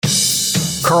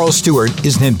Carl Stuart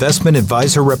is an investment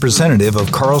advisor representative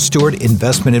of Carl Stuart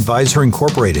Investment Advisor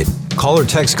Incorporated. Call or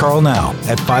text Carl now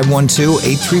at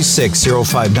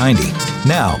 512-836-0590.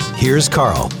 Now, here's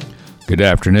Carl. Good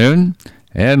afternoon,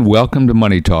 and welcome to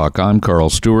Money Talk. I'm Carl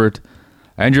Stuart,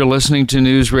 and you're listening to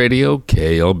News Radio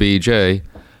KLBJ.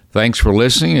 Thanks for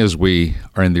listening as we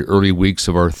are in the early weeks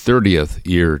of our 30th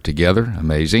year together.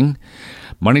 Amazing.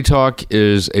 Money Talk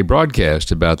is a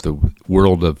broadcast about the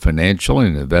world of financial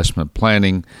and investment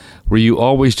planning, where you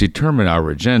always determine our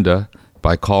agenda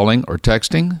by calling or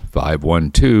texting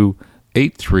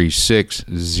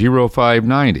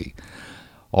 512-836-0590.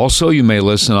 Also, you may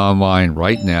listen online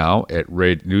right now at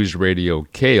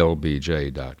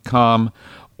newsradioklbj.com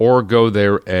or go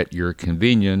there at your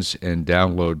convenience and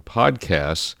download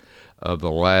podcasts of the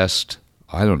last,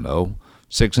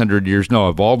 600 years,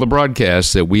 of all the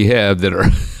broadcasts that we have that are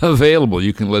available.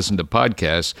 You can listen to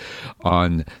podcasts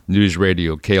on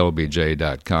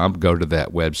newsradioklbj.com. Go to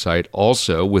that website.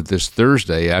 Also, with this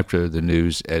Thursday after the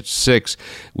news at 6,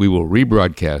 we will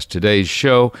rebroadcast today's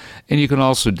show, and you can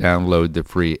also download the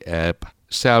free app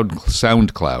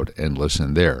SoundCloud and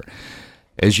listen there.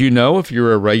 As you know, if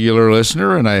you're a regular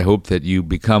listener, and I hope that you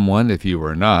become one if you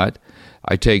are not,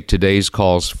 I take today's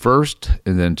calls first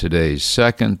and then today's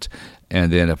second.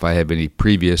 And then if I have any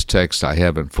previous text I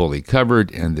haven't fully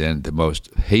covered, and then the most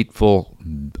hateful,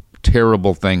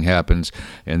 terrible thing happens,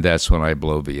 and that's when I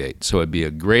blow V8. So it'd be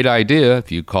a great idea if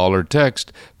you call or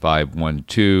text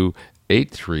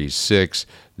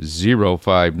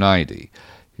 512-836-0590.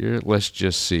 Here, let's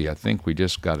just see. I think we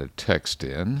just got a text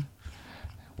in.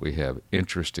 We have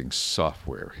interesting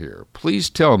software here. Please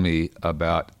tell me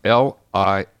about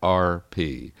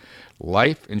LIRP,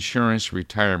 Life Insurance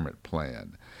Retirement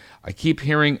Plan. I keep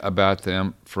hearing about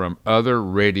them from other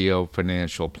radio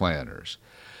financial planners.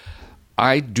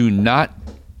 I do not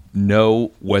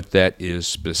know what that is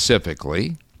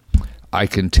specifically. I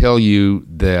can tell you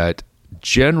that,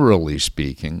 generally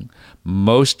speaking,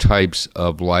 most types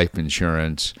of life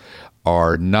insurance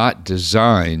are not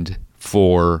designed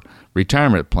for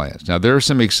retirement plans. Now, there are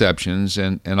some exceptions,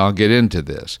 and I'll get into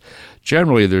this.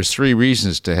 Generally, there's 3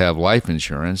 reasons to have life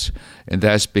insurance, and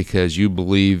that's because you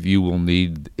believe you will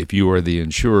need, if you are the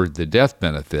insured, the death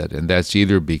benefit, and that's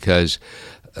either because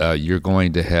you're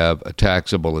going to have a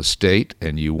taxable estate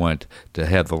and you want to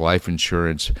have the life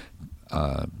insurance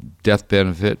death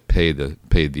benefit pay the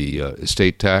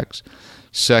estate tax.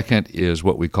 Second is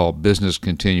what we call business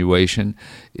continuation.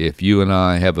 If you and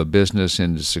I have a business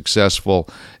and it's successful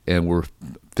and we're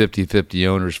 50-50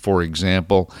 owners, for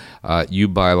example, you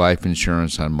buy life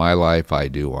insurance on my life, I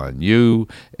do on you,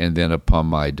 and then upon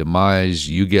my demise,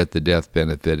 you get the death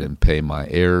benefit and pay my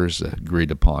heirs the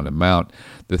agreed upon amount.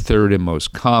 The third and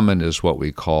most common is what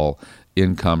we call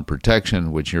income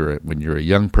protection, which when you're a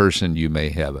young person, you may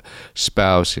have a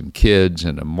spouse and kids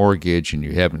and a mortgage, and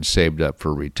you haven't saved up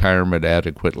for retirement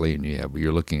adequately, and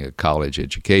you're looking at college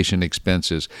education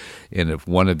expenses. And if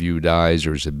one of you dies,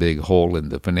 there's a big hole in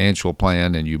the financial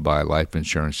plan, and you buy life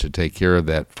insurance to take care of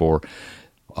that for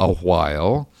a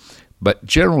while. But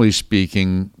generally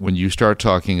speaking, when you start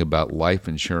talking about life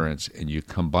insurance and you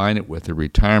combine it with a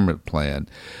retirement plan,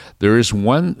 there is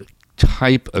one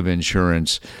type of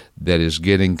insurance that is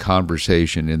getting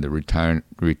conversation in the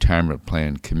retirement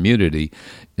plan community,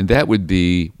 and that would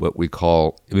be what we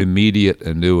call immediate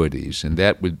annuities, and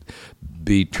that would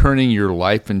be turning your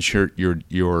life insurance, your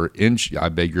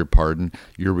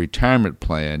retirement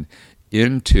plan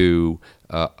into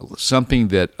something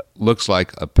that looks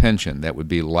like a pension. That would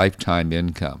be lifetime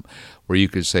income, where you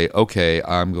could say, okay,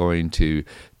 I'm going to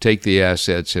take the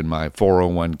assets in my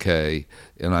 401k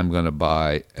and I'm going to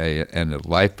buy a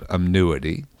life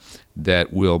annuity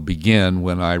that will begin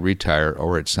when I retire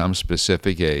or at some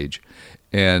specific age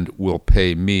and will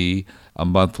pay me a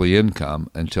monthly income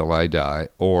until I die,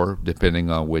 or,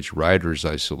 depending on which riders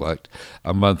I select,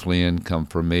 a monthly income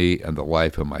for me and the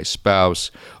life of my spouse,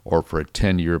 or for a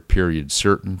 10-year period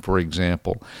certain, for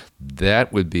example.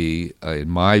 That would be, in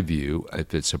my view,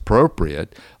 if it's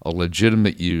appropriate, a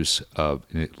legitimate use of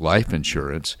life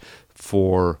insurance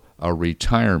for a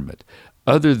retirement.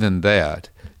 Other than that,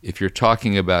 if you're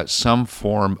talking about some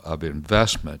form of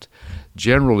investment,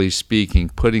 generally speaking,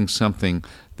 putting something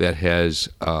that has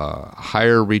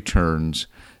higher returns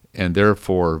and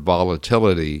therefore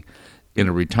volatility in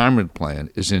a retirement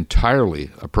plan is entirely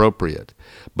appropriate.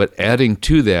 But adding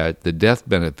to that, the death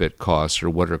benefit costs, or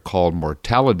what are called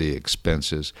mortality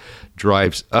expenses,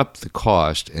 drives up the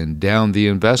cost and down the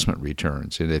investment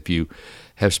returns. And if you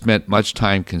have spent much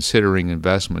time considering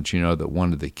investments, you know that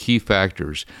one of the key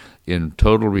factors in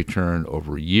total return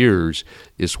over years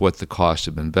is what the cost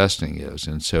of investing is.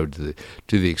 And so to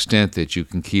the extent that you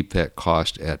can keep that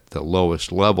cost at the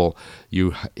lowest level,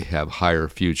 you have higher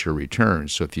future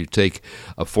returns. So if you take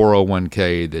a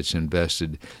 401k that's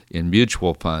invested in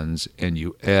mutual funds and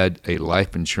you add a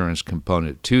life insurance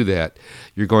component to that,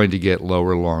 you're going to get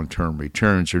lower long-term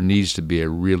returns. There needs to be a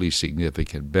really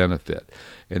significant benefit.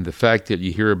 And the fact that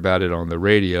you hear about it on the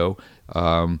radio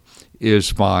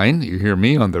is fine. You hear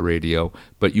me on the radio,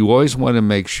 but you always want to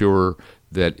make sure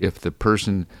that if the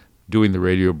person doing the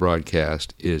radio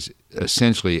broadcast is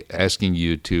essentially asking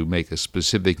you to make a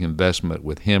specific investment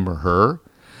with him or her,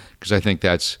 because I think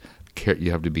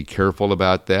you have to be careful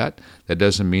about that. That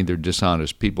doesn't mean they're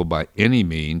dishonest people by any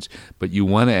means, but you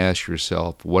want to ask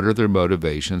yourself, what are their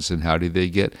motivations and how do they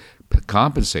get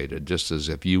compensated, just as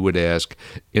if you would ask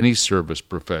any service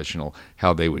professional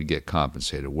how they would get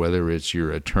compensated, whether it's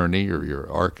your attorney or your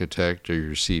architect or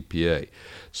your CPA.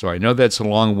 So I know that's a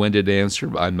long-winded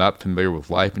answer. I'm not familiar with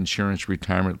life insurance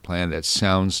retirement plan. That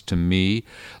sounds to me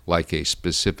like a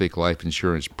specific life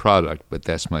insurance product, but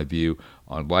that's my view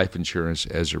on life insurance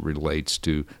as it relates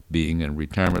to being in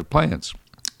retirement plans.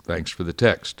 Thanks for the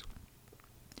text.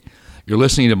 You're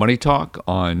listening to Money Talk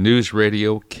on News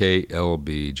Radio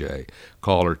KLBJ.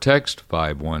 Call or text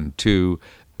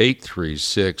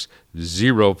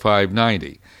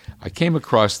 512-836-0590. I came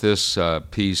across this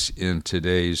piece in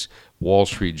today's Wall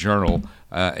Street Journal,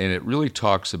 and it really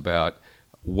talks about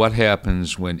what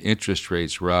happens when interest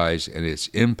rates rise and its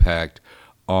impact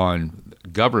on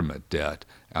government debt.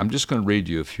 I'm just going to read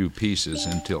you a few pieces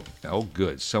until, oh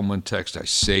good, someone text, I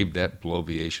saved that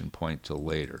bloviation point till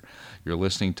later. You're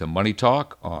listening to Money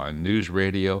Talk on News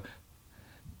Radio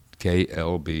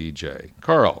KLBJ.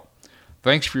 Carl,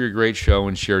 thanks for your great show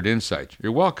and shared insights.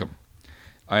 You're welcome.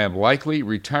 I am likely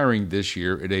retiring this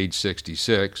year at age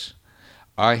 66.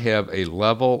 I have a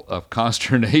level of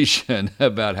consternation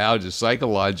about how to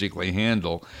psychologically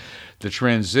handle the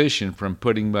transition from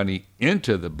putting money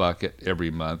into the bucket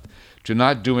every month to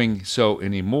not doing so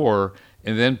anymore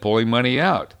and then pulling money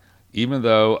out, even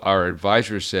though our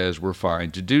advisor says we're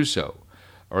fine to do so.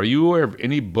 Are you aware of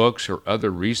any books or other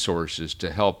resources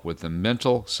to help with the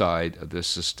mental side of this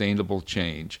sustainable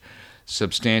change,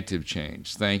 substantive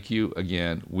change? Thank you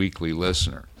again, weekly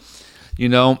listener. You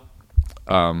know,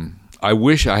 I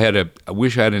wish I had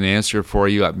an answer for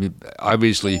you. I mean,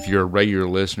 obviously, if you're a regular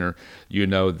listener, you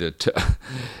know that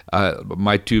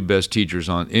my two best teachers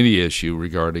on any issue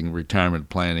regarding retirement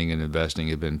planning and investing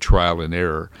have been trial and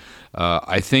error.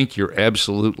 I think you're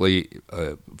absolutely,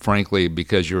 frankly,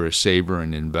 because you're a saver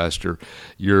and investor,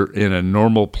 you're in a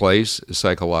normal place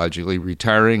psychologically.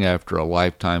 Retiring after a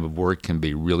lifetime of work can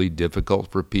be really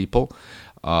difficult for people.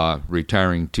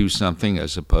 Retiring to something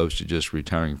as opposed to just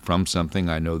retiring from something.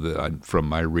 I know that from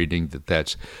my reading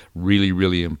that's really,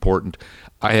 really important.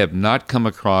 I have not come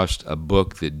across a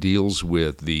book that deals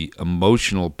with the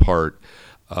emotional part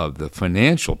of the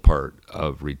financial part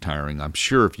of retiring. I'm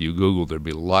sure if you Google, there'd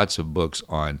be lots of books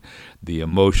on the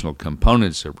emotional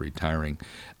components of retiring.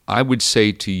 I would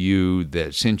say to you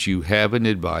that since you have an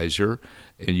advisor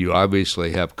and you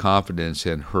obviously have confidence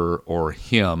in her or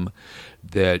him,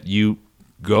 that you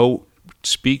go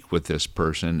speak with this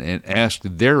person and ask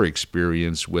their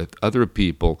experience with other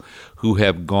people who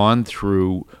have gone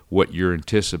through what you're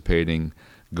anticipating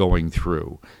going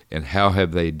through, and how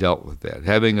have they dealt with that.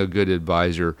 Having a good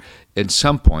advisor, at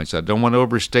some points, I don't want to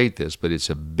overstate this, but it's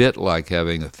a bit like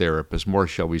having a therapist, more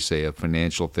shall we say a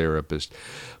financial therapist,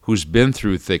 who's been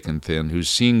through thick and thin, who's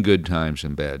seen good times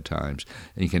and bad times,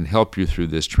 and can help you through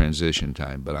this transition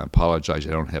time. But I apologize,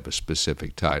 I don't have a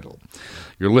specific title.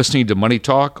 You're listening to Money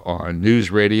Talk on News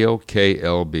Radio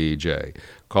KLBJ.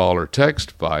 Call or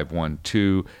text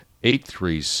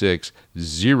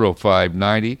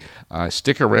 512-836-0590.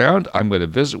 Stick around. I'm going to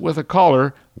visit with a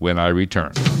caller when I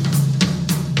return.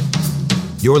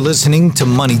 You're listening to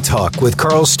Money Talk with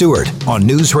Carl Stuart on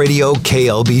News Radio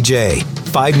KLBJ,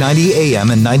 590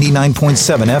 AM and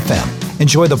 99.7 FM.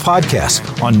 Enjoy the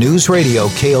podcast on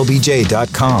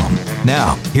newsradioklbj.com.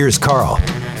 Now, here's Carl.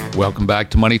 Welcome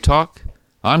back to Money Talk.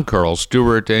 I'm Carl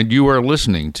Stewart, and you are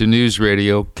listening to News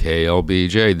Radio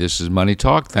KLBJ. This is Money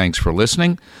Talk. Thanks for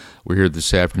listening. We're here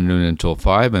this afternoon until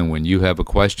 5, and when you have a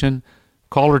question,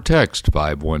 call or text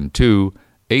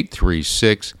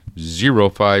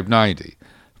 512-836-0590.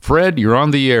 Fred, you're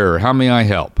on the air. How may I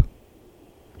help?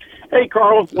 Hey,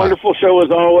 Carl. Wonderful show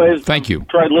as always. Thank you.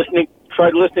 Tried listening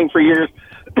for years.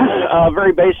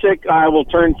 Very basic. I will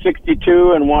turn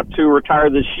 62 and want to retire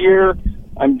this year.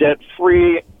 I'm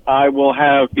debt-free. I will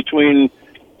have between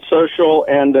social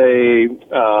and a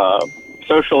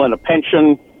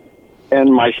pension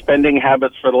and my spending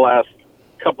habits for the last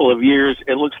couple of years,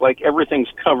 it looks like everything's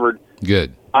covered.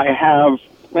 Good. I have,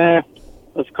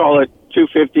 let's call it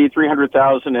 250,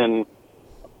 300,000 in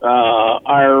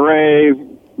IRA,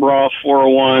 Roth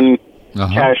 401,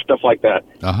 cash, stuff like that.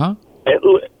 Uh-huh.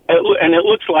 And it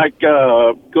looks like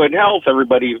good health.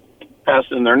 Everybody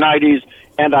passed in their 90s,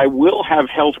 and I will have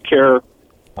health care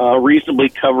reasonably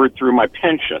covered through my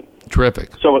pension.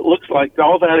 Terrific. So it looks like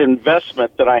all that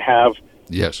investment that I have,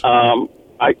 yes,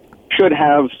 I should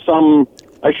have some.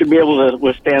 I should be able to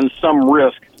withstand some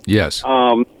risk. Yes.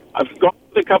 I've gone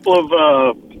with a couple of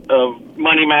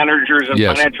money managers and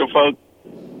yes. financial folks.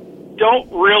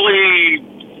 Don't really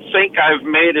think I've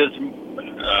made as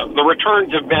the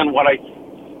returns have been what I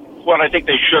think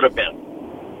they should have been.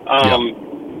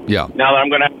 Yeah. Now that I'm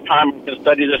going to have time to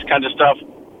study this kind of stuff,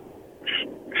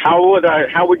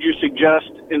 how would you suggest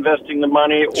investing the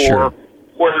money, or Sure.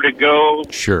 where to go?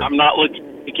 Sure. I'm not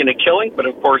making a killing, but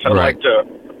of course I'd Right. like to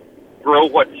grow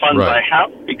what funds Right. I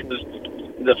have, because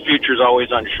the future's always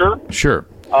unsure. Sure.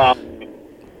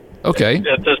 Okay.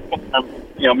 At this point, I'm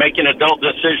making adult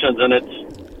decisions, and it's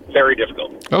very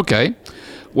difficult. Okay.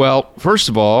 Well, first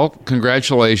of all,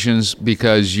 congratulations,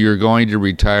 because you're going to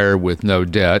retire with no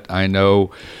debt. I know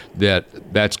that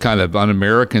that's kind of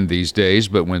un-American these days,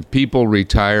 but when people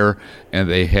retire and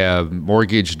they have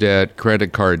mortgage debt,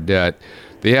 credit card debt,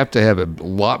 they have to have a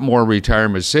lot more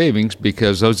retirement savings,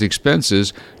 because those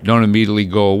expenses don't immediately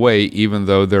go away, even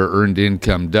though their earned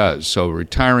income does. So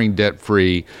retiring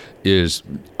debt-free is,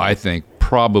 I think,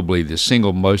 probably the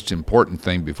single most important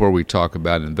thing before we talk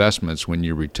about investments when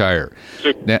you retire.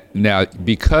 Now,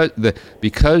 because the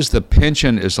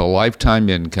pension is a lifetime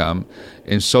income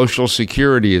and Social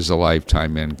Security is a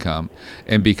lifetime income,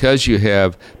 and because you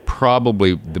have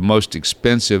probably the most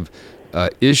expensive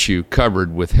issue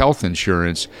covered with health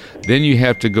insurance, then you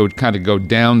have to go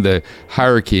down the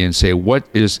hierarchy and say, what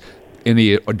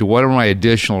are my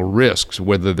additional risks,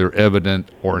 whether they're evident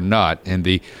or not. And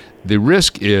the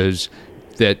risk is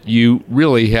that you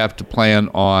really have to plan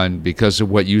on, because of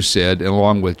what you said,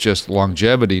 along with just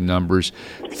longevity numbers,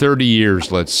 30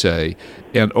 years, let's say.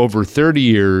 And over 30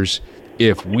 years,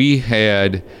 if we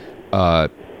had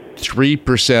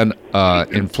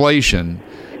 3% inflation,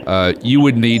 you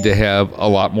would need to have a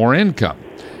lot more income.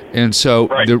 And so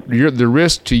Right. the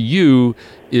risk to you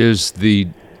is the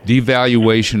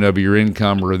devaluation of your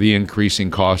income, or the increasing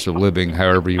cost of living,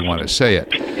 however you want to say it.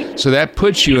 So that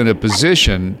puts you in a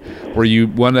position where you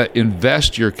want to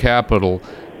invest your capital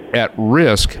at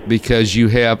risk, because you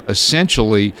have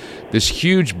essentially this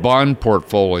huge bond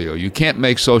portfolio. You can't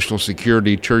make Social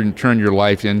Security turn your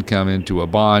life income into a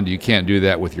bond. You can't do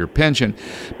that with your pension,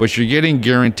 but you're getting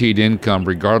guaranteed income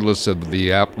regardless of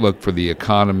the outlook for the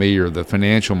economy or the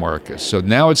financial markets. So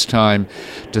now it's time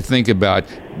to think about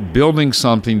building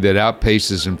something that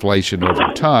outpaces inflation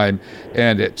over time.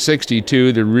 And at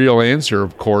 62, the real answer,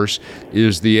 of course,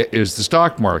 is the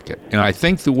stock market. And I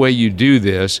think the way you do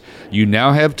this, you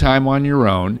now have time on your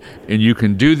own, and you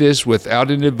can do this without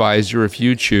an advisor if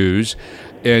you choose.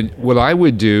 And what I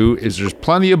would do is, there's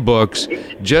plenty of books.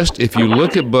 Just if you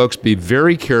look at books, be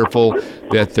very careful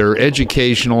that they're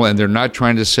educational and they're not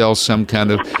trying to sell some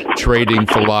kind of trading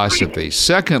philosophy.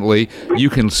 Secondly, you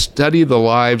can study the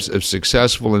lives of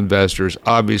successful investors.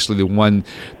 Obviously, the one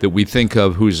that we think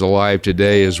of who's alive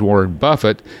today is Warren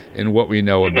Buffett, and what we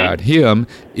know about him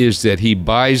is that he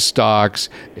buys stocks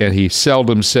and he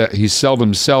seldom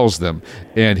sells them,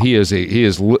 and he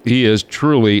is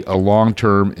truly a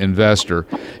long-term investor,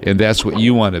 and that's what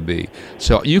you want to be.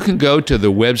 So you can go to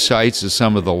the websites of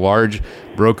some of the large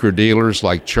broker-dealers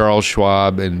like Charles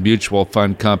Schwab, and mutual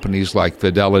fund companies like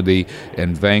Fidelity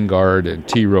and Vanguard and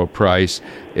T. Rowe Price,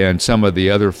 and some of the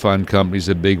other fund companies,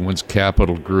 the big ones,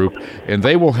 Capital Group, and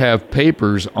they will have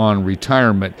papers on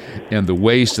retirement and the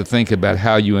ways to think about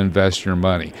how you invest your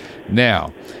money.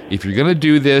 Now, if you're going to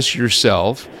do this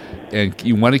yourself and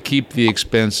you want to keep the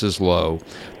expenses low,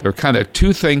 there are kind of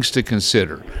two things to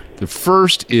consider. The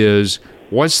first is,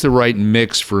 what's the right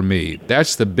mix for me?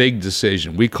 That's the big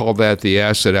decision. We call that the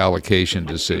asset allocation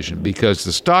decision, because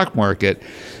the stock market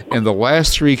in the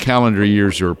last 3 calendar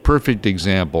years are a perfect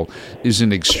example, is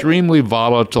an extremely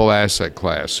volatile asset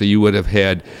class. So you would have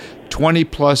had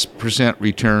 20+%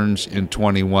 returns in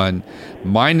 21,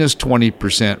 minus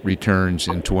 20% returns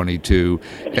in 22,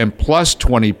 and plus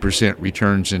 20%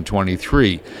 returns in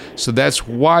 23. So that's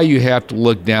why you have to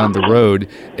look down the road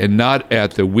and not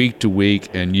at the week-to-week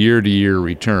and year-to-year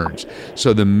returns.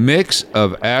 So the mix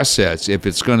of assets, if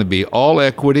it's going to be all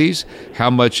equities,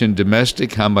 how much in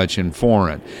domestic, how much in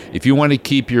foreign. If you want to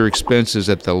keep your expenses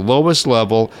at the lowest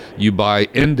level, you buy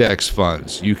index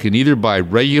funds. You can either buy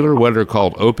regular, what are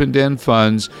called open-end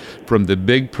funds from the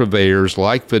big purveyors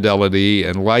like Fidelity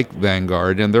and like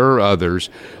Vanguard, and there are others,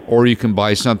 or you can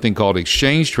buy something called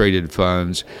exchange-traded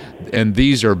funds, and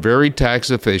these are very tax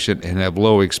efficient and have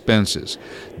low expenses.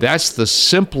 That's the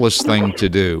simplest thing to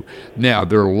do. Now,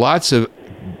 there are lots of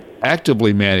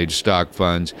actively managed stock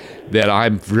funds that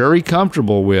I'm very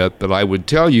comfortable with, but I would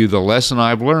tell you the lesson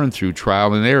I've learned through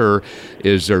trial and error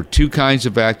is there are two kinds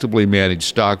of actively managed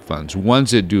stock funds.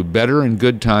 Ones that do better in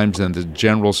good times than the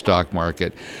general stock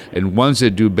market, and ones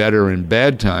that do better in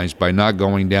bad times by not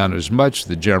going down as much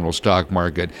the general stock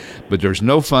market. But there's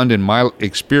no fund in my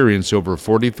experience over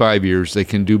 45 years that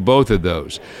can do both of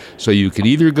those. So you can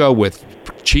either go with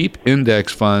cheap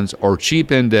index funds or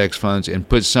cheap index funds and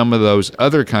put some of those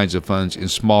other kinds of funds in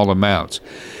small amounts.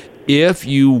 If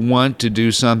you want to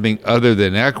do something other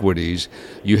than equities,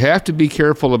 you have to be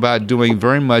careful about doing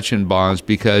very much in bonds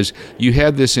because you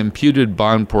have this imputed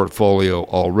bond portfolio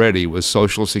already with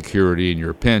Social Security and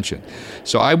your pension.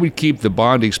 So I would keep the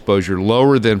bond exposure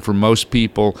lower than for most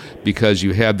people because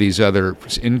you have these other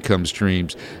income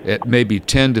streams at maybe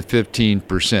 10 to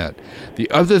 15%.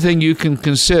 The other thing you can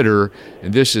consider,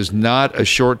 and this is not a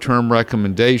short-term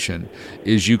recommendation,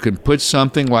 is you can put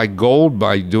something like gold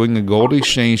by doing a gold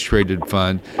exchange traded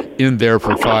fund in there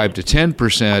for 5 to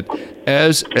 10%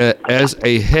 as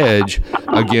a hedge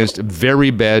against very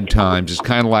bad times. It's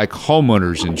kind of like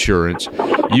homeowners insurance.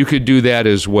 You could do that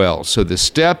as well. So the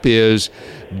step is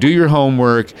do your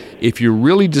homework. If you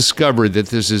really discover that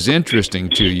this is interesting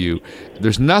to you,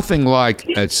 there's nothing like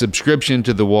a subscription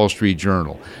to the Wall Street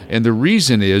Journal. And the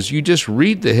reason is you just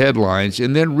read the headlines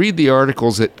and then read the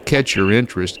articles that catch your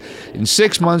interest. In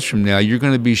 6 months from now, you're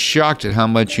going to be shocked at how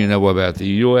much you know about the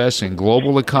U.S. and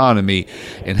global economy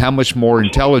and how much more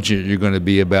intelligent you're going to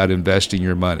be about investing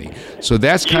your money. So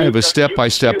that's kind of a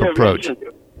step-by-step approach.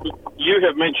 You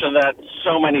have mentioned that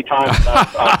so many times.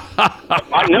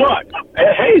 I know it.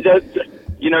 Hey,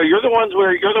 you're the one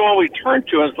we turn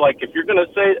to. And it's like, if you're going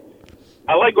to say,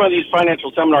 I like going to these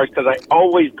financial seminars because I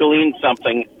always glean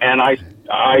something, and I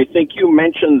think you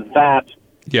mentioned that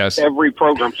every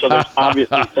program. So there's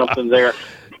obviously something there.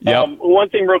 Yep. One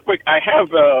thing real quick,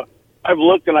 I've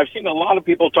looked and I've seen a lot of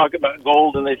people talk about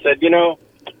gold, and they said,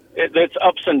 it's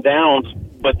ups and downs,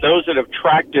 but those that have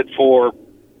tracked it for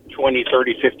 20,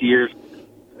 30, 50 years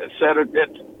said it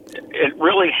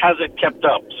really hasn't kept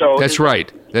up. So that's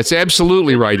right. That's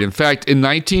absolutely right. In fact, in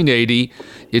 1980,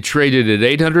 it traded at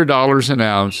 $800 an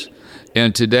ounce,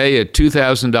 and today at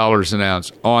 $2,000 an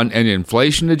ounce. On an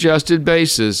inflation-adjusted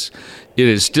basis, it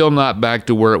is still not back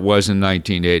to where it was in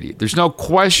 1980. There's no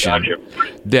question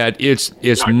that it's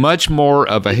much more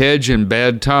of a hedge in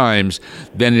bad times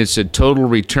than it's a total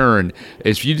return.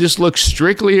 If you just look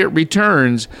strictly at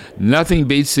returns, nothing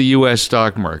beats the U.S.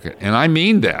 stock market. And I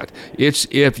mean that. It's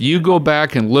if you go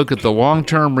back and look at the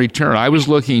long-term return. I was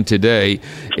looking today,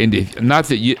 and not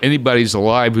that anybody's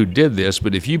alive who did this,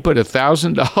 but if you put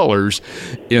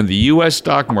 $1,000 in the U.S.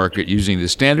 stock market using the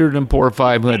Standard & Poor's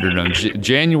 500 on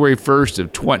January 1st of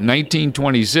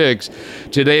 1926,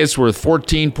 today it's worth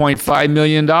 $14.5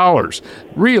 million.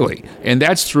 Really. And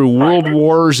that's through world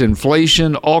wars,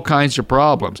 inflation, all kinds of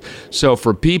problems. So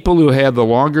for people who have the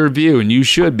longer view, and you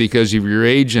should because of your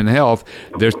age and health,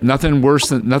 there's nothing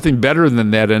better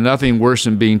than that, and nothing worse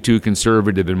than being too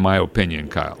conservative, in my opinion,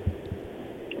 Kyle.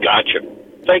 Gotcha.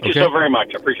 Thank you so very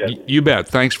much. I appreciate it. You bet.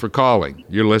 Thanks for calling.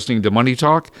 You're listening to Money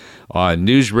Talk on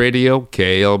News Radio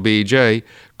KLBJ.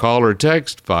 Call or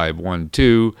text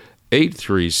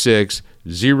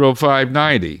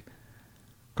 512-836-0590.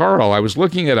 Carl, I was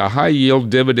looking at a high-yield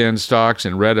dividend stocks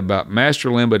and read about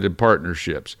master limited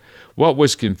partnerships. What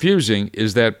was confusing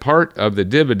is that part of the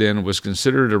dividend was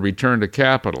considered a return to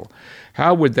capital.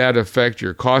 How would that affect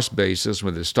your cost basis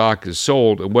when the stock is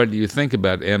sold, and what do you think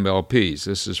about MLPs?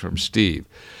 This is from Steve.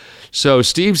 So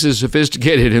Steve's a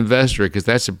sophisticated investor because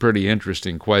that's a pretty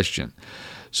interesting question.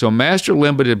 So master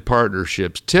limited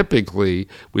partnerships typically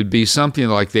would be something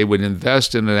like they would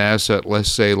invest in an asset, let's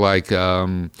say like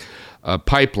a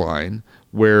pipeline,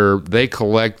 where they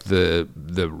collect the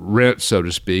rent, so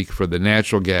to speak, for the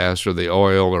natural gas or the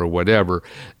oil or whatever,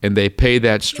 and they pay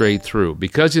that straight through.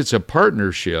 Because it's a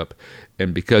partnership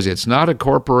And because it's not a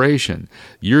corporation,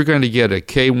 you're going to get a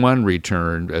K-1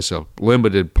 return as a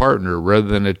limited partner rather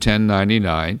than a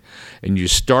 1099. And you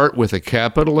start with a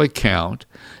capital account,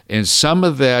 and some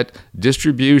of that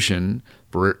distribution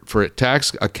for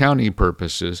tax accounting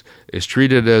purposes is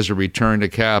treated as a return to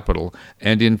capital,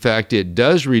 and in fact it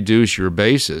does reduce your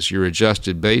basis, your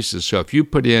adjusted basis. So if you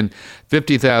put in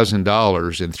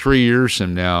 $50,000 and 3 years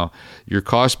from now your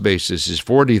cost basis is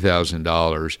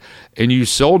 $40,000 and you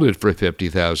sold it for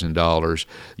 $50,000,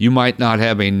 you might not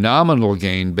have a nominal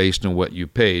gain based on what you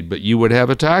paid, but you would have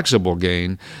a taxable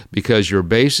gain because your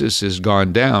basis has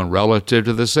gone down relative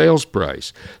to the sales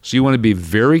price. So you want to be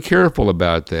very careful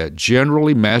about that. Generally,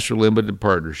 master limited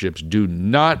partnerships do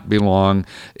not belong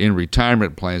in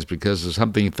retirement plans because of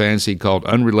something fancy called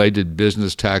unrelated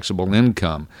business taxable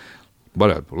income.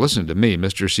 But listen to me,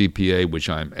 Mr. CPA, which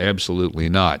I'm absolutely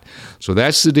not. So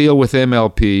that's the deal with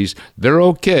MLPs. They're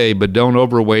okay, but don't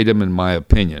overweight them, in my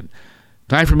opinion.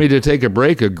 Time for me to take a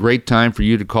break. A great time for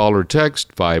you to call or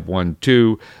text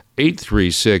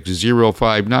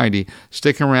 512-836-0590.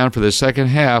 Stick around for the second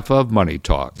half of Money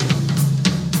Talk.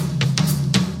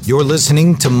 You're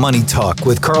listening to Money Talk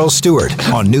with Carl Stewart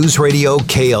on News Radio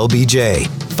KLBJ,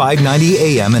 590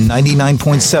 AM and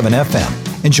 99.7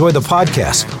 FM. Enjoy the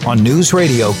podcast on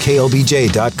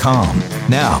newsradioklbj.com.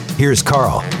 Now, here's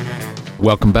Carl.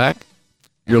 Welcome back.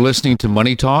 You're listening to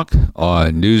Money Talk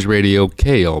on News Radio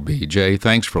KLBJ.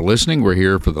 Thanks for listening. We're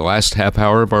here for the last half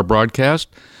hour of our broadcast.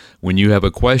 When you have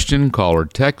a question, call or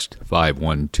text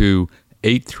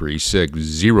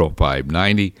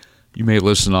 512-836-0590. You may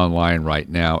listen online right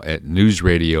now at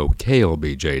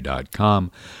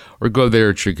newsradioklbj.com or go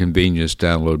there at your convenience,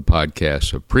 download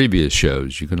podcasts of previous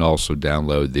shows. You can also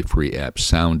download the free app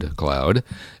SoundCloud.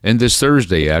 And this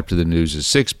Thursday after the news at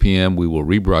 6 p.m., we will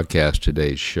rebroadcast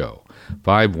today's show,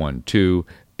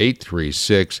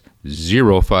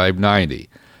 512-836-0590.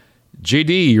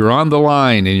 GD, you're on the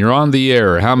line and you're on the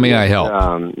air. How may I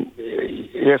help?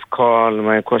 Yes, Carl.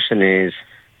 My question is,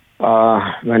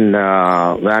 when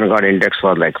Vanguard index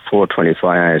was like 425,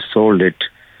 I sold it.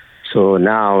 So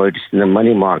now it's in the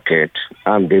money market.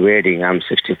 I'm debating. I'm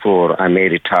 64. I may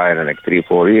retire in like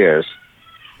 3-4 years.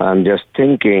 I'm just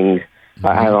thinking,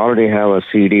 I already have a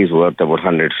CDs worth about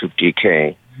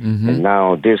 150K. And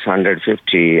now this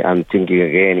 150, I'm thinking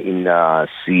again in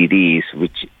CDs,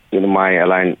 which in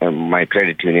my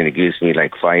credit union gives me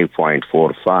like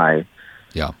 5.45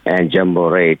 and jumbo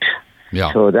rate.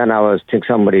 Yeah. So then I was thinking,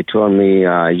 somebody told me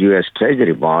U.S.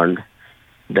 Treasury bond.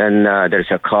 Then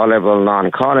there's a callable,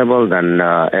 non-callable. Then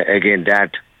again,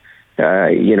 that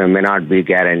may not be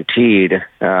guaranteed.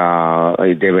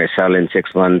 They may sell in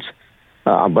 6 months,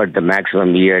 but the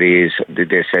maximum year is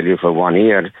they sell you for 1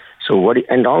 year. So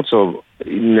and also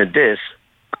in this,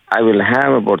 I will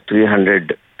have about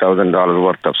 $300,000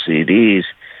 worth of CDs.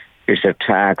 It's a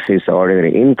tax, it's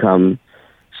ordinary income.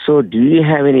 So do you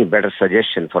have any better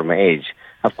suggestion for my age?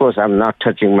 Of course, I'm not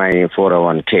touching my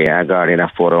 401k. I got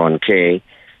enough 401k.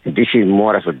 This is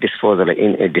more of a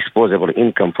disposable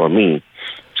income for me.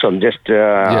 So I'm just,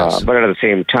 yes. But at the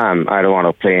same time, I don't want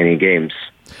to play any games.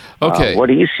 Okay. What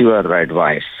is your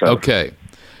advice? Okay.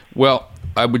 Well,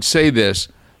 I would say this.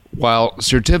 While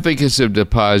certificates of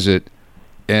deposit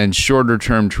and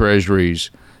shorter-term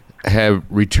treasuries have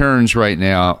returns right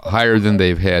now higher than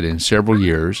they've had in several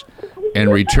years, and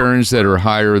returns that are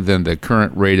higher than the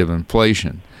current rate of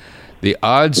inflation, the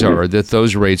odds are that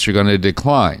those rates are going to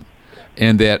decline,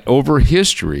 and that over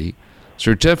history,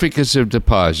 certificates of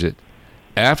deposit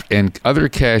and other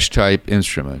cash-type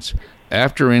instruments,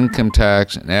 after income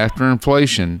tax and after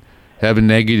inflation, have a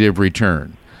negative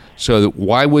return. So I'm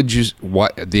going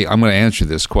to answer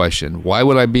this question. Why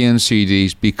would I be in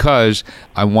CDs? Because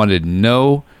I wanted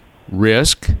no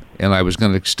risk, and I was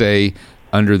going to stay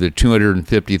under the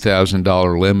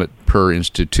 $250,000 limit per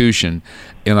institution,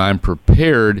 and I'm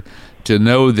prepared to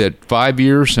know that 5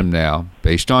 years from now,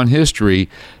 based on history,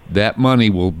 that money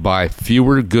will buy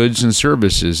fewer goods and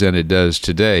services than it does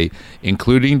today,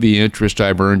 including the interest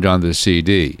I've earned on the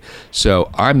CD. So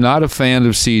I'm not a fan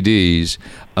of CDs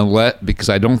because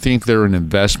I don't think they're an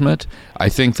investment. I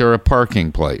think they're a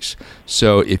parking place.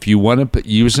 So if you want to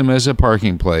use them as a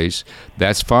parking place,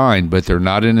 that's fine, but they're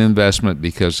not an investment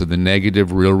because of the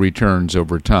negative real returns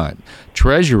over time.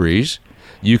 Treasuries,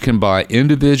 you can buy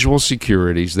individual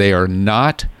securities. They are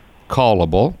not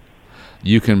callable.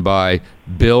 You can buy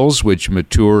bills which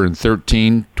mature in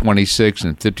 13, 26,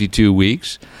 and 52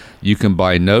 weeks. You can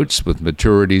buy notes with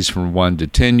maturities from 1 to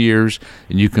 10 years,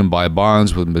 and you can buy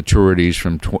bonds with maturities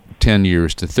from 10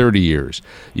 years to 30 years.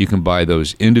 You can buy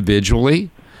those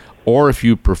individually, Or if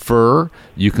you prefer,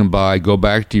 you can go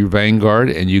back to your Vanguard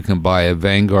and you can buy a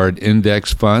Vanguard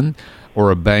index fund or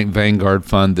a Vanguard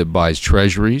fund that buys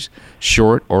treasuries,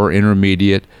 short or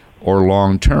intermediate or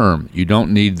long term. You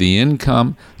don't need the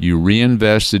income. You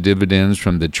reinvest the dividends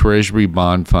from the treasury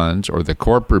bond funds or the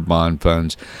corporate bond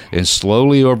funds, and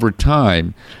slowly over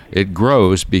time it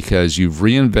grows because you've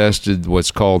reinvested what's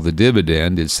called the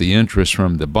dividend. It's the interest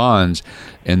from the bonds,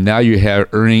 and now you have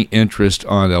earning interest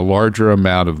on a larger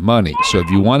amount of money. So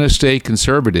if you want to stay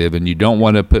conservative and you don't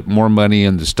want to put more money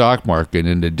in the stock market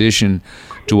in addition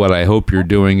to what I hope you're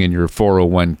doing in your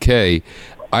 401k,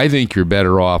 I think you're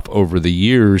better off over the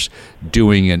years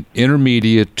doing an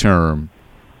intermediate term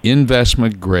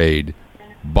investment grade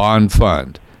bond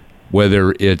fund,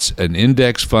 whether it's an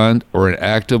index fund or an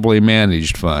actively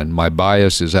managed fund. My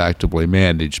bias is actively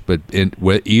managed, but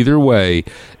either way,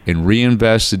 and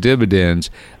reinvest the dividends.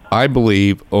 I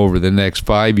believe over the next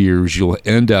 5 years you'll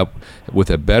end up with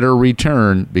a better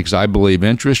return because I believe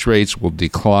interest rates will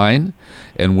decline,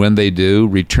 and when they do,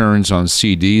 returns on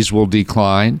CDs will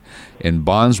decline and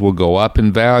bonds will go up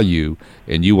in value,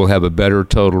 and you will have a better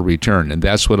total return. And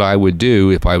that's what I would do.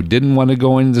 If I didn't want to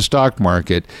go into the stock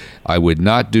market, I would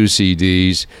not do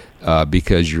CDs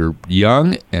because you're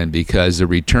young and because the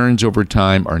returns over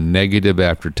time are negative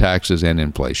after taxes and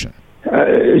inflation.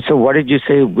 So what did you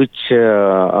say? Which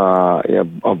a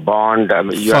bond?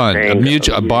 You Fund, are saying,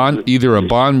 a bond, either a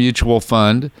bond mutual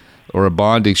fund or a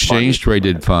bond exchange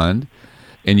traded fund,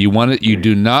 and you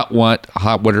do not want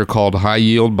what are called high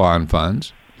yield bond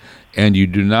funds, and you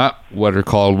do not what are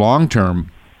called long term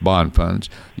bond funds.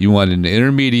 You want an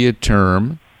intermediate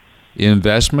term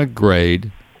investment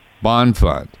grade bond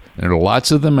fund. And there are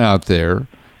lots of them out there.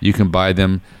 You can buy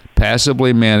them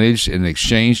passively managed in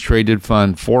exchange traded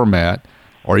fund format,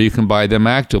 or you can buy them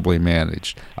actively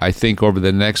managed. I think over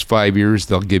the next 5 years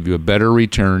they'll give you a better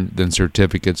return than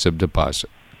certificates of deposit.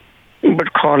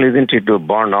 But Carl, isn't it a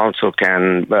bond also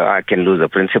I can lose the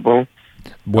principal?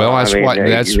 Well, that's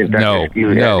no.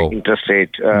 Interest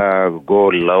rate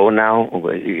go low now.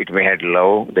 It may head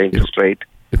low, the interest rate.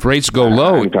 If rates go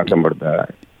low, I'm talking about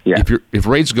that. Yeah. If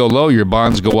rates go low, your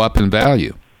bonds go up in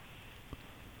value.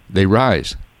 They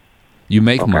rise. You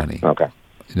make money. Okay.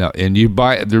 Now, and you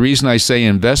buy. The reason I say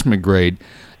investment grade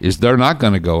is they're not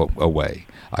going to go away.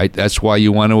 That's why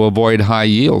you want to avoid high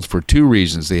yields for two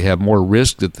reasons. They have more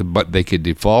risk but they could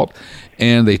default,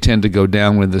 and they tend to go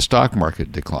down when the stock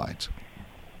market declines.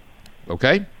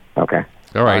 Okay? Okay.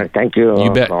 All right. Thank you.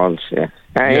 You bet. Calls. Yeah.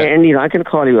 And I can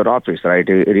call your office, right?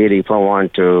 Really, if I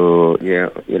want to,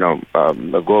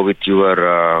 go with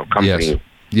your company.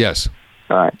 Yes.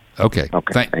 All right. Okay.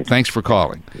 Thanks for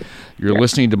calling. You're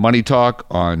listening to Money Talk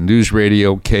on News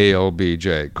Radio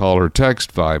KLBJ. Call or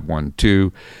text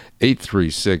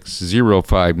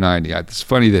 512-836-0590. It's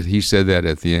funny that he said that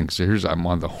at the end. So I'm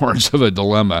on the horns of a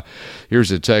dilemma.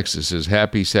 Here's a text that says,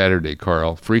 "Happy Saturday,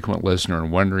 Carl. Frequent listener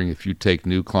and wondering if you take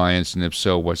new clients, and if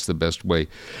so, what's the best way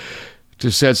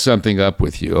to set something up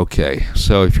with you?" Okay.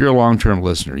 So if you're a long-term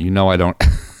listener, you know I don't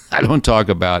talk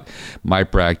about my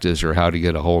practice or how to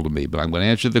get a hold of me, but I'm going to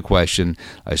answer the question.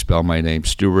 I spell my name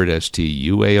Stuart,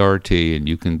 Stuart, and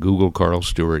you can Google Carl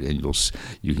Stewart and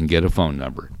you can get a phone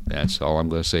number. That's all I'm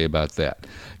going to say about that.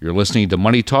 You're listening to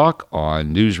Money Talk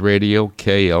on News Radio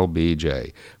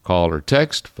KLBJ. Call or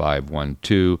text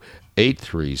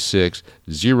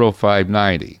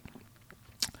 512-836-0590.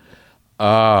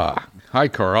 Hi,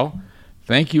 Carl.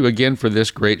 Thank you again for this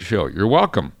great show. You're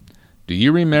welcome. Do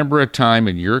you remember a time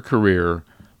in your career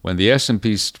when the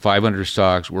S&P 500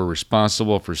 stocks were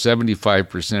responsible for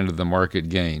 75% of the market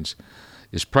gains?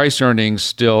 Is price earnings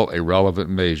still a relevant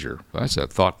measure? Well, that's a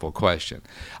thoughtful question.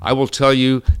 I will tell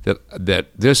you that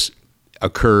this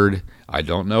occurred. I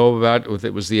don't know about if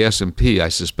it was the S&P. I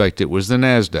suspect it was the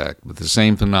NASDAQ, with the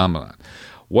same phenomenon.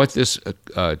 What this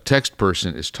text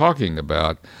person is talking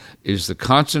about is the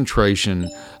concentration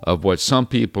of what some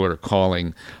people are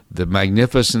calling the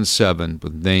Magnificent Seven,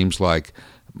 with names like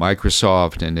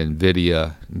Microsoft and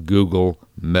NVIDIA, Google,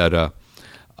 Meta,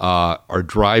 are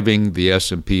driving the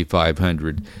S&P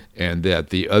 500, and that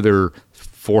the other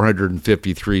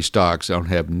 453 stocks don't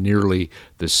have nearly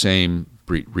the same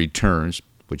returns,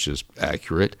 which is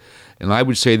accurate. And I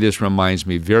would say this reminds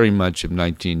me very much of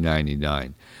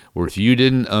 1999, where if you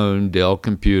didn't own Dell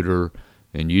Computer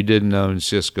and you didn't own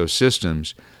Cisco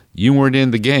Systems, you weren't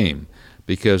in the game,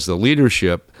 because the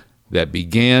leadership that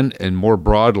began, and more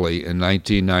broadly in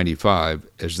 1995,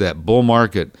 as that bull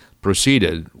market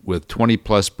proceeded with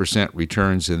 20+%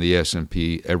 returns in the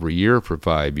S&P every year for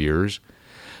 5 years,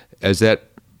 as that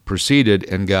proceeded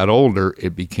and got older,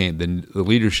 it became the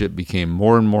leadership became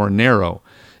more and more narrow,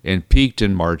 and peaked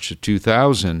in March of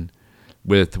 2000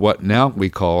 with what now we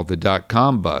call the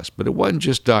dot-com bust. But it wasn't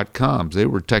just dot-coms. They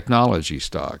were technology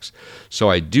stocks. So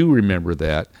I do remember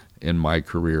that in my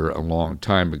career a long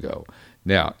time ago.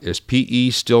 Now, is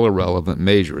PE still a relevant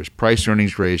measure? Is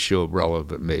price-earnings ratio a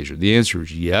relevant measure? The answer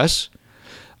is yes.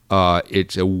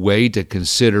 It's a way to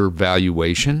consider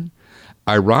valuation.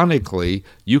 Ironically,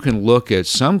 you can look at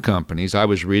some companies. I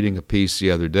was reading a piece the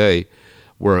other day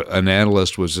where an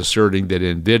analyst was asserting that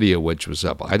NVIDIA, which was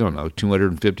up,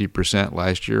 250%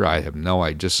 last year, I have no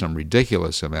idea, just some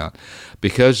ridiculous amount,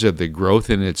 because of the growth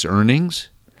in its earnings,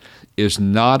 is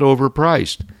not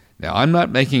overpriced. Now, I'm not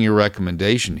making a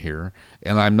recommendation here,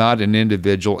 and I'm not an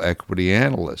individual equity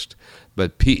analyst,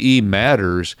 but PE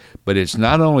matters, but it's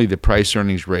not only the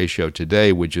price-earnings ratio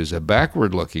today, which is a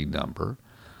backward-looking number,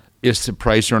 it's the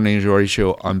price-earnings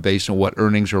ratio based on what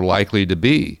earnings are likely to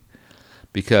be,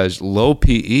 because low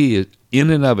PE in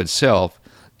and of itself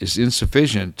is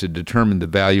insufficient to determine the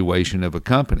valuation of a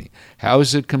company. How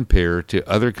does it compare to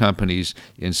other companies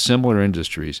in similar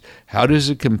industries? How does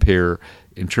it compare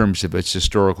in terms of its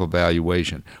historical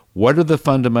valuation? What are the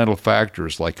fundamental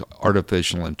factors like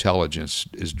artificial intelligence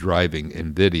is driving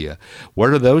NVIDIA? What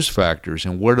are those factors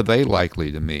and what are they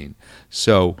likely to mean?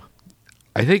 So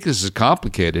I think this is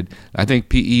complicated. I think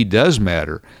PE does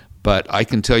matter, but I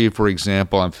can tell you, for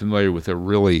example, I'm familiar with a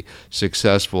really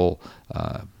successful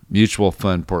mutual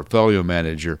fund portfolio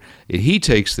manager, and he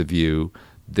takes the view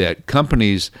that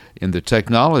companies in the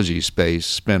technology space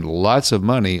spend lots of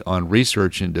money on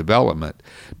research and development,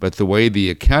 but the way the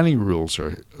accounting rules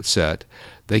are set,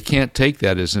 they can't take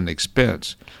that as an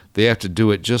expense. They have to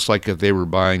do it just like if they were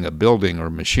buying a building or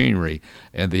machinery,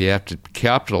 and they have to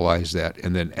capitalize that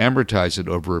and then amortize it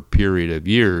over a period of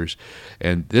years.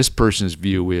 And this person's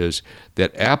view is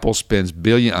that Apple spends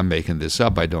I'm making this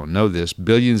up, I don't know this,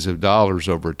 billions of dollars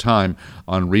over time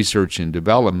on research and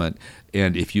development.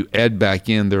 And if you add back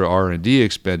in their R&D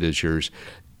expenditures,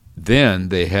 then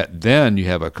you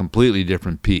have a completely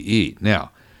different PE.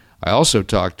 Now, I also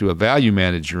talked to a value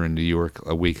manager in New York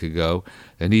a week ago,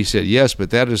 and he said, yes, but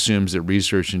that assumes that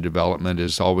research and development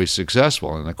is always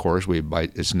successful. And of course, by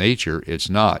its nature, it's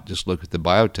not. Just look at the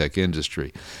biotech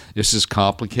industry. This is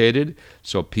complicated,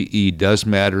 so PE does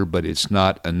matter, but it's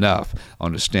not enough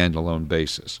on a standalone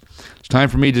basis. It's time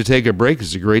for me to take a break.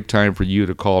 It's a great time for you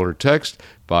to call or text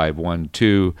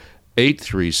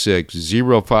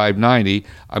 512-836-0590.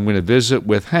 I'm going to visit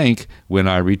with Hank when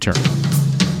I return.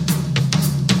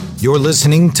 You're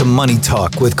listening to Money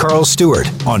Talk with Carl Stewart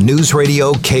on News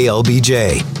Radio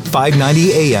KLBJ,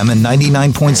 590 AM and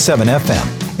 99.7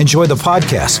 FM. Enjoy the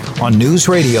podcast on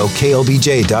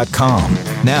newsradioklbj.com.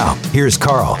 Now, here's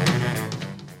Carl.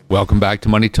 Welcome back to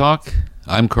Money Talk.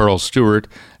 I'm Carl Stewart,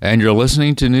 and you're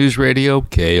listening to News Radio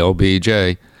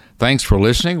KLBJ. Thanks for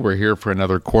listening. We're here for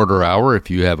another quarter hour. If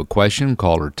you have a question,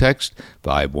 call or text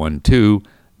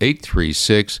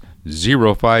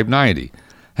 512-836-0590.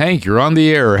 Hank, you're on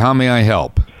the air. How may I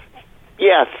help?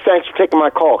 Yes, thanks for taking my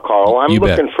call, Carl. I'm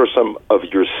looking for some of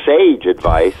your sage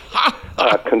advice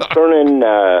concerning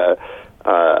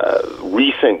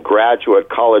recent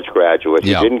college graduate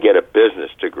who didn't get a business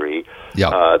degree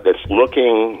that's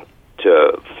looking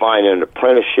to find an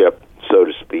apprenticeship, so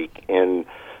to speak, in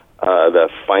the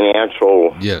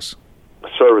financial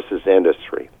services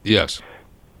industry. Yes.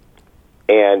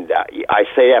 And I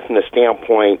say that from the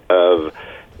standpoint of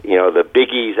the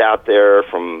biggies out there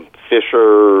from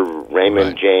Fisher,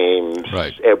 Raymond James,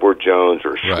 Edward Jones,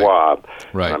 or Schwab.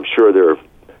 Right. I'm sure there are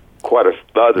quite a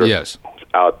few others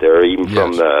out there, even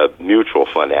from the mutual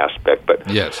fund aspect. But,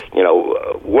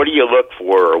 what do you look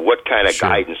for, or what kind of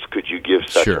guidance could you give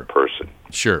such a person?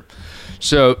 Sure.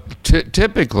 So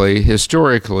typically,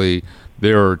 historically,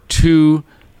 there are two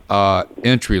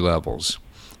entry levels.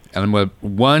 And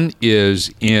one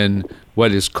is in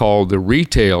what is called the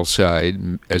retail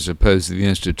side as opposed to the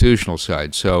institutional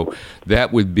side. So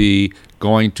that would be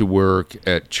going to work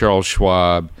at Charles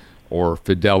Schwab or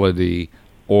Fidelity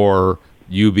or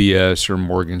UBS or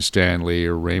Morgan Stanley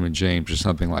or Raymond James or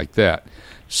something like that.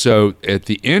 So at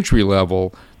the entry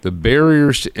level, the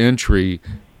barriers to entry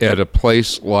at a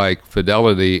place like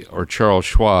Fidelity or Charles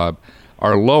Schwab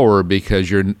are lower because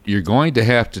you're going to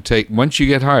have to take, once you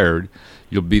get hired,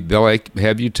 they'll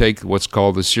have you take what's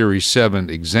called the Series 7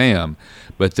 exam,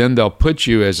 but then they'll put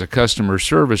you as a customer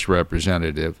service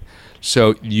representative.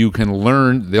 So you can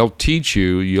learn, they'll teach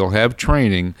you, you'll have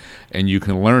training, and you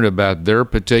can learn about their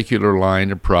particular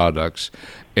line of products,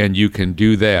 and you can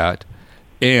do that.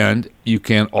 And you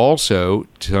can also,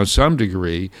 to some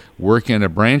degree, work in a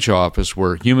branch office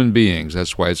where human beings,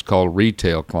 that's why it's called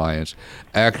retail clients,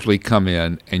 actually come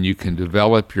in, and you can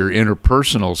develop your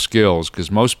interpersonal skills, because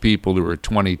most people who are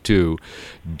 22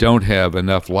 don't have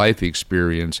enough life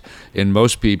experience, and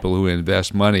most people who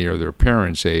invest money are their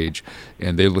parents' age,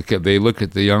 and they look at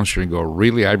the youngster and go,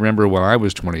 really? I remember when I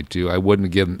was 22, I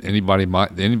wouldn't give anybody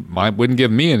wouldn't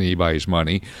give me anybody's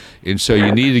money, and so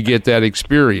you need to get that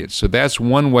experience. So that's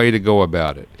one way to go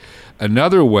about it.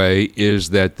 Another way is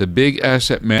that the big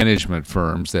asset management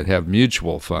firms that have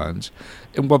mutual funds,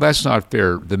 and well, that's not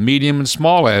fair. The medium and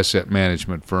small asset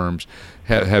management firms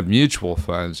have mutual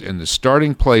funds, and the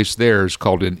starting place there is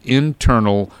called an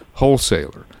internal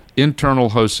wholesaler.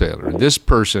 This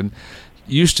person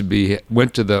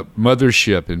went to the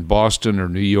mothership in Boston or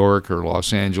New York or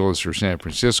Los Angeles or San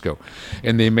Francisco,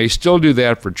 and they may still do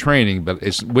that for training, but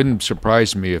it wouldn't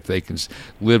surprise me if they can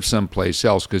live someplace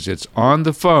else, because it's on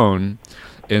the phone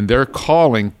and they're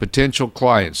calling potential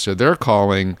clients. So they're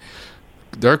calling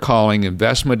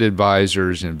investment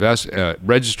advisors,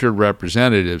 registered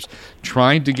representatives,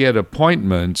 trying to get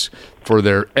appointments for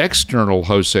their external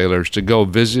wholesalers to go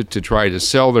visit to try to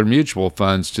sell their mutual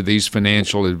funds to these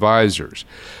financial advisors.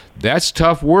 That's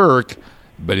tough work,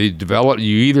 but you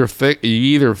either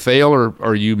fail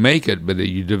or you make it, but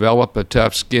you develop a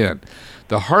tough skin.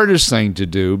 The hardest thing to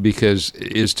do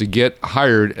is to get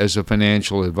hired as a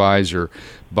financial advisor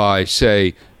by,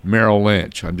 say, Merrill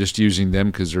Lynch. I'm just using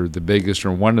them because they're the biggest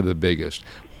or one of the biggest.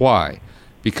 Why?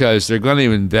 Because they're going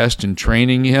to invest in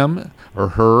training him or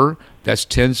her. That's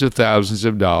tens of thousands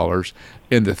of dollars,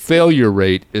 and the failure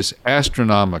rate is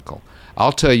astronomical.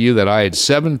 I'll tell you that I had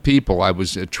 7 people I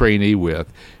was a trainee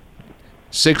with.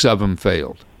 6 of them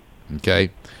failed. Okay?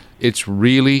 It's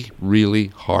really, really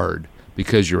hard,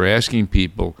 because you're asking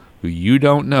people who you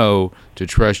don't know to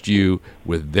trust you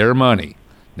with their money.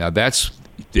 Now,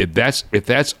 if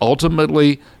that's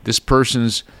ultimately this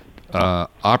person's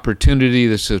opportunity,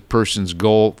 this person's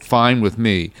goal, fine with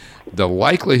me. The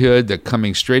likelihood that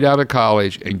coming straight out of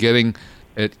college and getting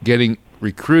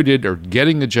recruited or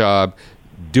getting a job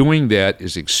doing that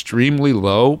is extremely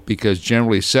low, because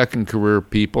generally second career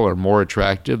people are more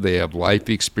attractive. They have life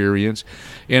experience.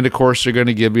 And, of course, they're going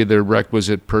to give you the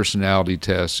requisite personality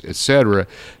tests, etc.,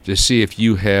 to see if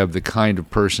you have the kind of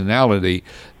personality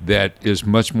that is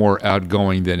much more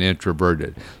outgoing than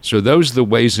introverted. So those are the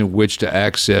ways in which to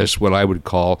access what I would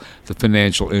call the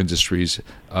financial industry,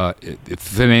 or the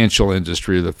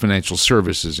financial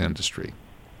services industry.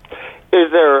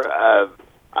 Is there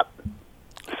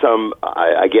some,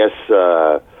 I guess,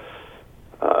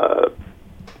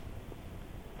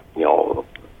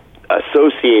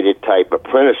 associated type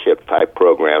apprenticeship type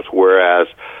programs, whereas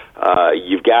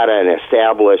you've got an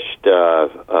established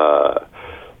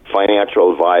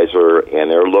financial advisor and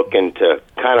they're looking to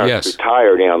kind of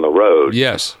retire down the road.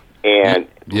 Yes. And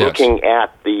looking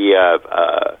at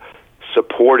the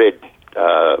supported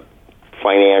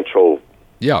financial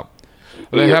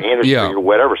industry or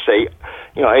whatever, say,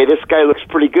 hey, this guy looks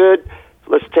pretty good.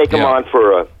 Let's take him on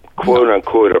for a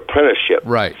quote-unquote apprenticeship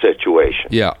situation.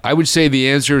 Yeah, I would say the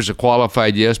answer is a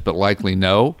qualified yes, but likely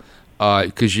no,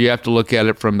 because you have to look at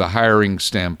it from the hiring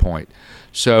standpoint.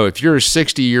 So if you're a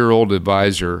 60-year-old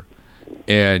advisor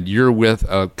and you're with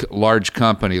a large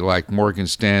company like Morgan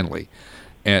Stanley,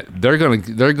 and they're going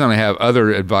to have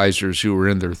other advisors who are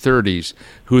in their 30s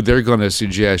who they're going to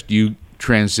suggest you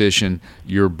transition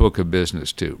your book of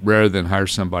business to, rather than hire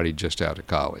somebody just out of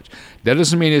college. That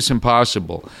doesn't mean it's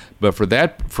impossible, but for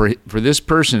this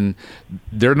person,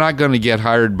 they're not going to get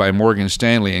hired by Morgan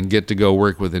Stanley and get to go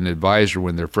work with an advisor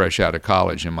when they're fresh out of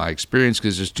college, in my experience,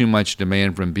 because there's too much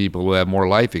demand from people who have more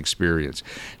life experience.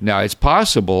 Now, it's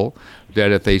possible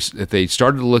that if they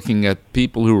started looking at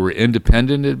people who were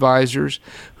independent advisors,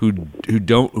 who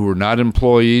are not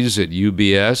employees at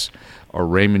UBS or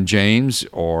Raymond James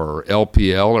or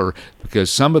LPL, or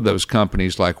because some of those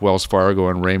companies like Wells Fargo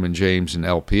and Raymond James and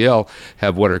LPL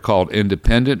have what are called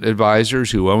independent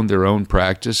advisors who own their own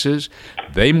practices.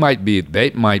 They might be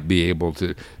able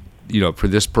to, for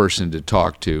this person to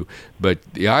talk to, but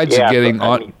the odds of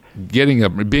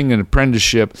being an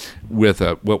apprenticeship with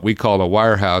what we call a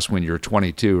wirehouse when you're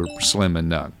 22 are slim and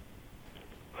none.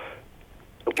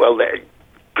 Well,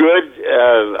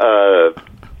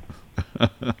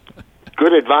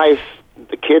 good advice.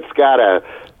 The kid's got an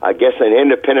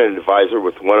independent advisor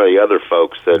with one of the other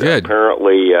folks that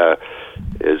apparently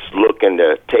is looking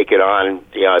to take it on.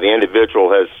 The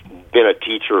individual has been a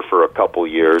teacher for a couple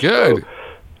years. Good.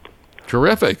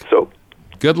 Terrific. So,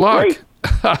 good luck. Great.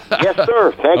 Yes,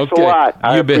 sir. Thanks a lot.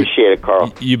 I appreciate it,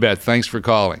 Carl. You bet. Thanks for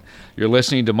calling. You're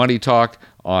listening to Money Talk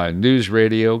on News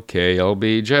Radio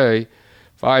KLBJ,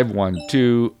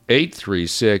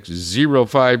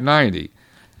 512-836-0590.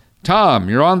 Tom,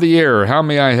 you're on the air. How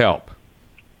may I help?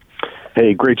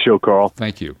 Hey, great show, Carl.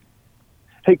 Thank you.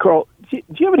 Hey, Carl, do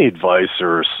you have any advice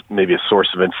or maybe a source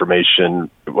of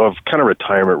information of kind of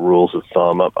retirement rules of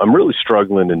thumb? I'm really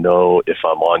struggling to know if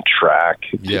I'm on track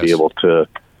to be able to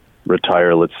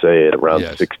retire, let's say, at around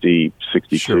 60,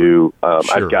 62. Sure.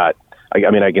 I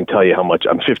mean, I can tell you how much.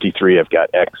 I'm 53. I've got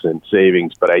X in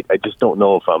savings, but I just don't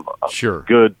know if I'm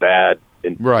good, bad,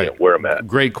 and where I'm at.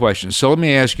 Great question. So let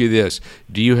me ask you this.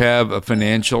 Do you have a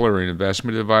financial or an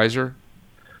investment advisor?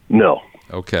 No.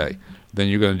 Okay. Then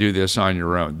you're going to do this on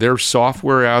your own. There's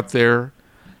software out there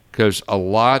because a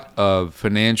lot of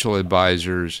financial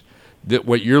advisors, that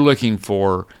what you're looking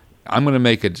for, I'm going to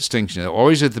make a distinction.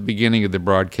 Always at the beginning of the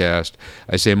broadcast,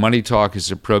 I say Money Talk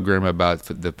is a program about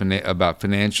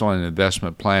financial and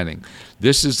investment planning.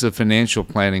 This is the financial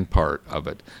planning part of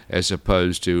it, as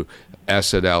opposed to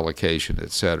asset allocation,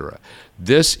 etc.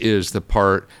 This is the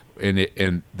part.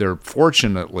 And there,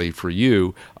 fortunately for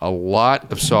you, a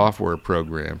lot of software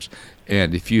programs.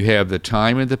 And if you have the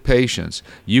time and the patience,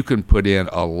 you can put in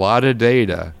a lot of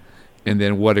data, and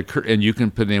then and you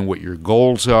can put in what your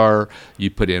goals are.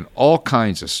 You put in all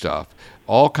kinds of stuff,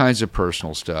 all kinds of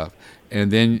personal stuff, and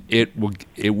then it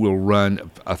will run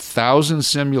 1,000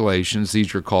 simulations.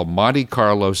 These are called Monte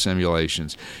Carlo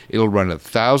simulations. It'll run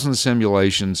 1,000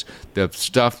 simulations, the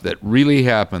stuff that really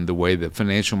happened, the way the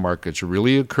financial markets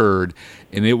really occurred,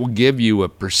 and it will give you a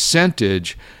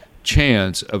percentage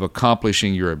chance of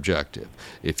accomplishing your objective.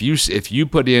 If you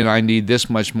put in, I need this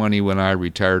much money when I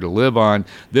retire to live on,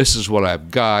 this is what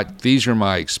I've got, these are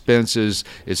my expenses,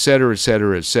 et cetera, et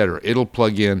cetera, et cetera. It'll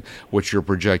plug in what your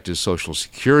projected Social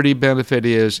Security benefit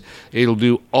is. It'll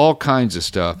do all kinds of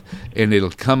stuff, and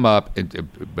it'll come up,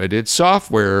 but it's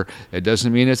software. It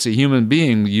doesn't mean it's a human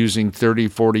being using 30,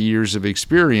 40 years of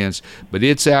experience, but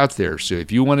it's out there. So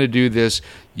if you want to do this,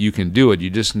 you can do it.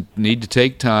 You just need to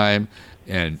take time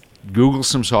and Google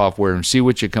some software and see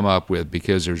what you come up with,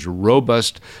 because there's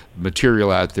robust material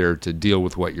out there to deal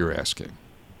with what you're asking.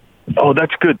 Oh,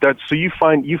 that's good. So you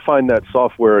find that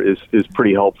software is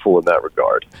pretty helpful in that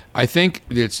regard. I think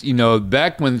it's,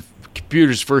 back when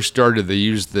computers first started, they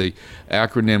used the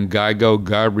acronym GIGO,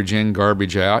 garbage in,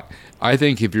 garbage out. I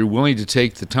think if you're willing to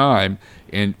take the time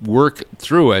and work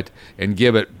through it and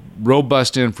give it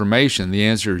robust information, the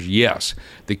answer is yes.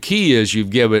 The key is you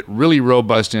give it really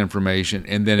robust information,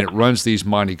 and then it runs these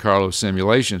Monte Carlo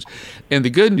simulations. And the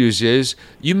good news is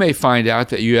you may find out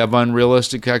that you have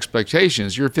unrealistic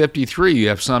expectations. You're 53. You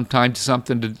have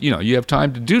you have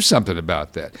time to do something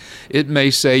about that. It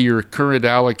may say your current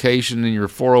allocation in your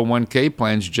 401k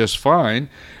plan is just fine,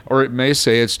 or it may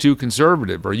say it's too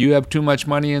conservative, or you have too much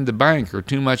money in the bank, or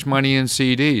too much money in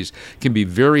CDs. It can be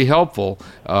very helpful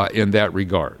in that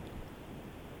regard.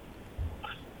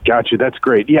 Gotcha. That's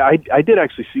great. Yeah, I did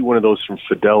actually see one of those from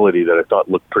Fidelity that I thought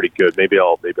looked pretty good. Maybe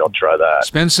I'll try that.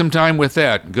 Spend some time with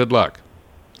that. Good luck.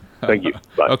 Thank you.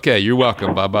 Bye. Okay, you're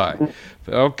welcome. Bye-bye.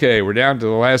 Okay, we're down to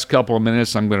the last couple of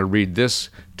minutes. I'm going to read this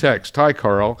text. Hi,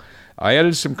 Carl. I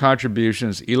added some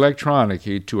contributions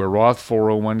electronically to a Roth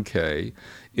 401k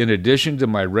in addition to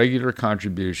my regular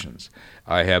contributions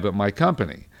I have at my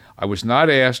company. I was not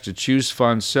asked to choose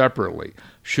funds separately.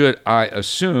 Should I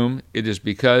assume it is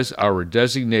because our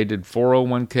designated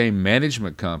 401k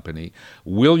management company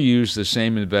will use the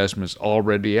same investments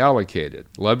already allocated?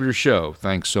 Love your show.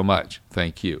 Thanks so much.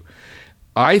 Thank you.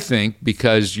 I think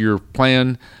because your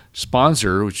plan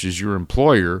sponsor, which is your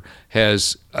employer,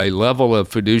 has a level of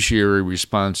fiduciary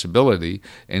responsibility,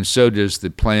 and so does the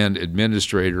plan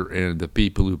administrator and the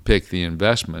people who pick the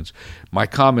investments. My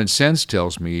common sense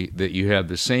tells me that you have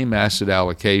the same asset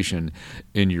allocation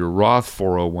in your Roth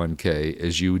 401k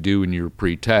as you do in your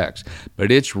pre-tax. But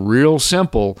it's real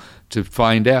simple to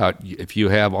find out. If you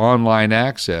have online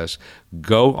access,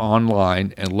 go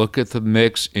online and look at the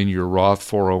mix in your Roth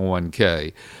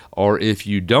 401k. Or if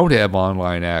you don't have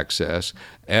online access,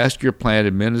 ask your plan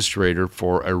administrator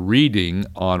for a reading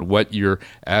on what your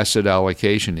asset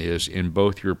allocation is in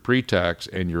both your pre-tax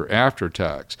and your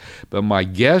after-tax. But my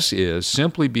guess is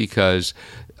simply because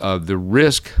of the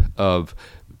risk of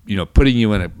putting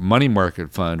you in a money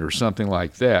market fund or something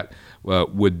like that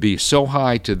would be so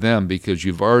high to them, because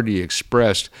you've already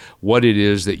expressed what it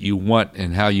is that you want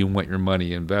and how you want your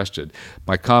money invested.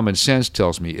 My common sense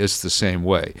tells me it's the same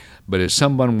way. But as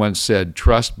someone once said,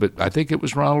 trust, but I think it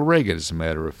was Ronald Reagan, as a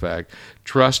matter of fact,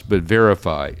 trust but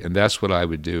verify, and that's what I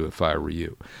would do if I were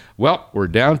you. Well, we're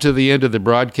down to the end of the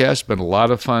broadcast. Been a lot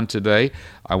of fun today.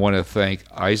 I want to thank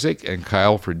Isaac and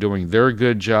Kyle for doing their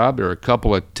good job. There are a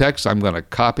couple of texts I'm going to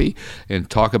copy and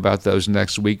talk about those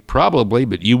next week, probably,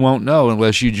 but you won't know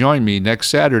unless you join me next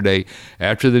Saturday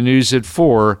after the news at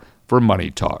 4 for Money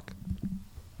Talk.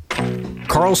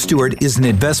 Carl Stuart is an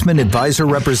investment advisor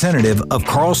representative of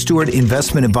Carl Stuart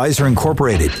Investment Advisor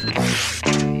Incorporated.